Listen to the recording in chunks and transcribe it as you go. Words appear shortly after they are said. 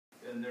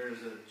and there's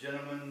a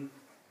gentleman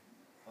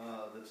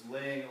that's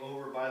laying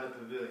over by the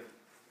pavilion,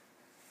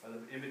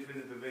 in between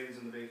the pavilions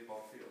and the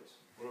baseball fields.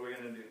 What are we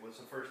going to do? What's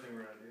the first thing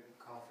we're going to do?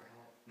 Call for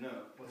help. No.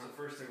 What's the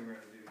first thing we're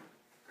going to do?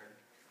 Okay.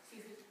 See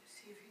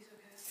if he's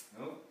okay.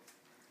 Nope.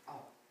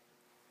 Oh.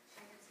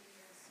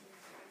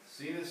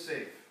 Scene is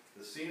safe.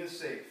 The scene is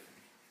safe.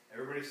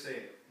 Everybody say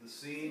it. The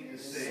scene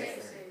is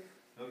safe.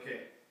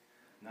 Okay.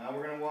 Now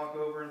we're going to walk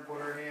over and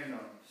put our hand on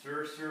him.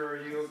 Sir, sir,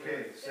 are you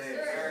okay? Say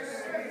it.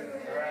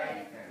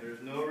 Sir.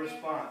 There's no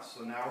response,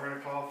 so now we're going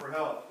to call for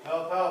help.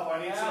 Help, help,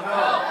 I need some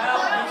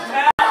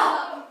help.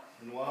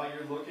 And while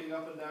you're looking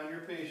up and down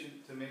your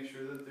patient to make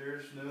sure that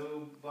there's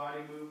no body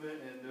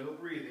movement and no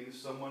breathing,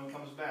 someone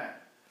comes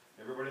back.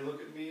 Everybody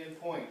look at me and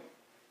point.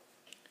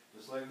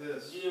 Just like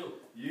this. You.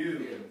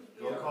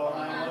 Go call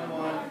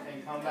 911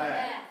 and come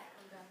back.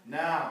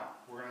 Now,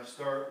 we're going to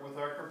start with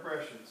our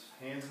compressions.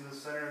 Hands in the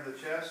center of the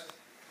chest.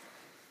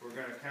 We're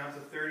going to count to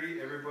 30.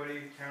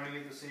 Everybody counting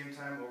at the same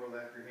time.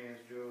 Overlap your hands,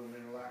 Joe, and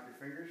interlock your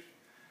fingers.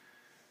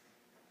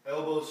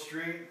 Elbows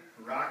straight,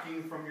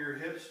 rocking from your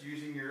hips,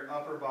 using your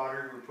upper body.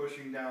 We're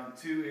pushing down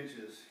 2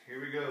 inches. Here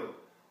we go.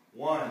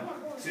 1,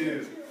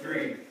 2,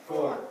 3,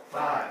 4,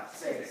 5,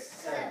 6,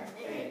 7,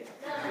 8,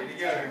 9,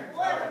 10,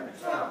 11,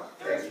 12,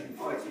 13,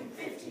 14,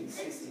 15,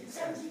 16,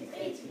 17,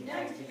 18,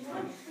 19,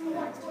 20,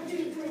 21,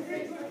 22,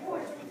 23, 24,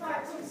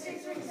 25,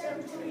 26,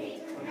 27,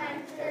 28,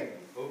 29, 30.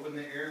 Open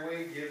the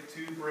airway, give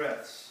 2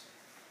 breaths.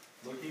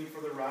 Looking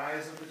for the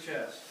rise of the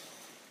chest.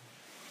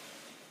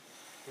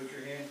 Put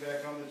your hands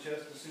back on the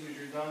chest as soon as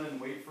you're done and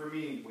wait for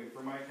me. Wait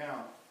for my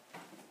count.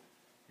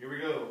 Here we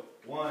go.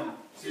 1,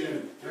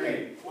 2,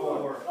 3,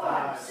 4,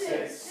 5,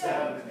 6,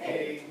 7,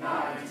 8,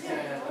 9,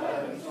 10,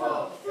 11,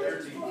 12,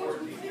 13,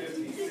 14,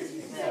 15,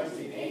 16,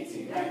 17,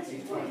 18,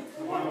 19, 20,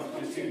 21,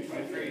 22,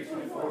 23,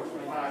 24,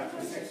 25,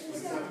 26,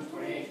 27,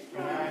 28,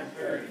 29,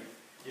 30.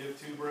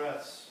 Give 2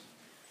 breaths.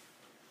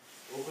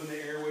 Open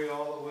the airway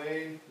all the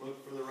way.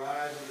 Look for the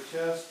rise of the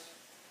chest.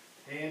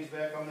 Hands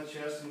back on the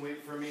chest and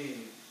wait for me.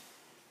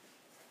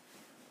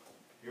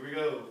 Here we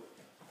go.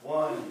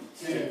 1,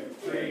 2,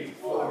 3,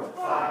 4,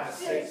 5,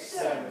 6,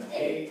 7,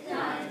 8,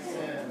 9,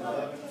 10,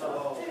 11,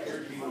 12,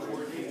 13,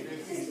 14,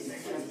 15,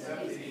 16,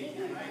 17,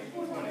 18, 19,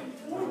 20,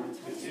 21,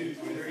 22,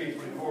 23,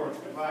 24,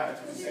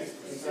 25, 26,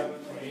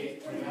 27,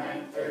 28,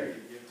 29, 30.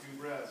 Give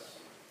 2 breaths.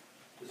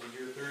 This is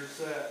your 3rd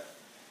set.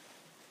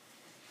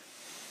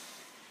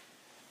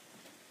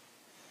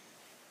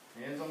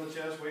 Hands on the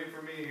chest, wait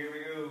for me. Here we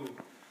go.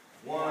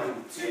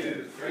 1,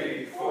 2,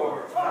 3,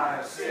 4,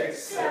 5,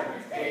 6,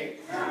 7, 8,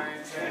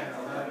 9, 10,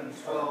 11,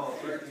 12,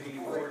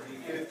 13,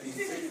 14, 15,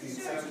 16,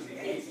 17,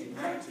 18,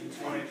 19,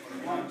 20,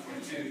 21,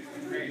 22,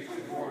 23,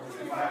 24,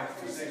 25,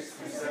 26,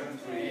 27,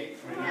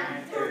 28,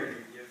 29, 30.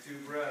 Give 2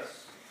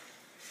 breaths.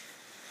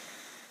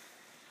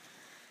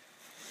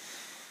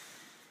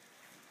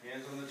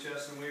 Hands on the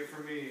chest and wait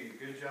for me.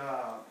 Good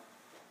job.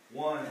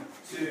 1,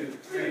 2,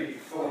 3,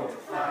 4,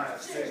 5,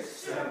 6,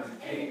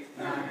 7, 8,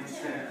 9,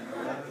 10,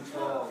 11,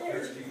 12,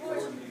 13,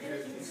 14,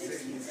 15,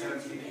 16,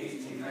 17,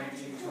 18,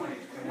 19, 20,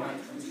 21,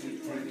 22,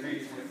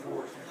 23, 24,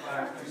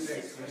 25,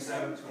 26,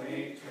 27,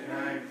 28,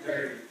 29,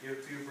 30. Give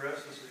 2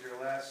 breaths. This is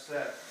your last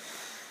set.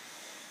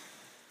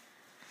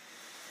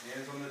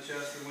 Hands on the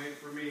chest and wait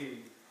for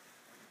me.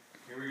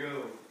 Here we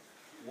go.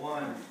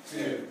 1,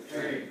 2,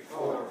 3,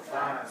 4,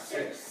 5,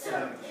 6,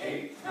 7,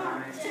 8,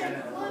 9,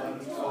 10,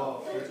 11,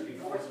 12, 13,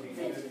 14,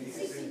 15,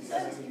 16,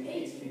 17,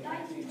 18,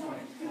 19, 20,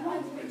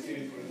 21,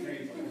 22,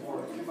 23,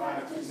 24,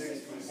 25,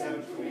 26,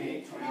 27,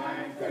 28,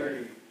 29,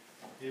 30.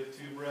 Give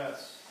 2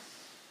 breaths.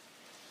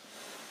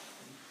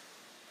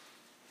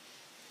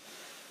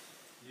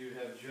 You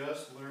have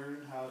just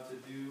learned how to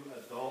do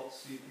adult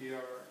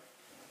CPR.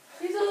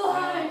 He's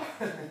alive!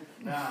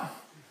 Now,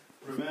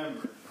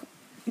 remember,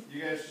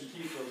 you guys should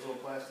keep those little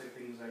plastic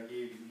things I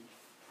gave you.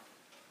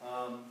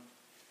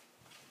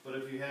 But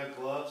if you have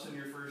gloves in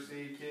your first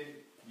aid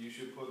kit, you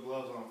should put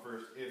gloves on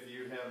first if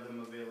you have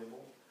them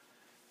available.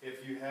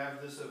 If you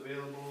have this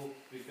available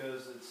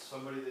because it's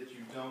somebody that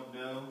you don't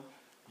know,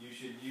 you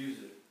should use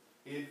it.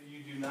 If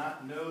you do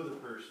not know the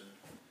person,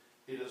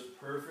 it is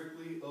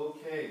perfectly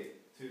okay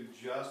to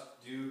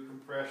just do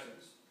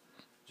compressions.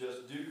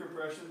 Just do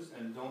compressions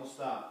and don't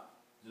stop.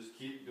 Just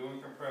keep doing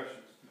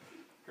compressions.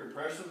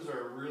 Compressions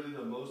are really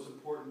the most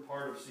important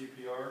part of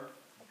CPR,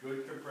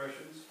 good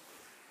compressions,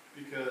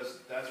 because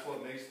that's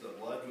what makes the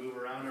blood move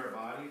around our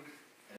body.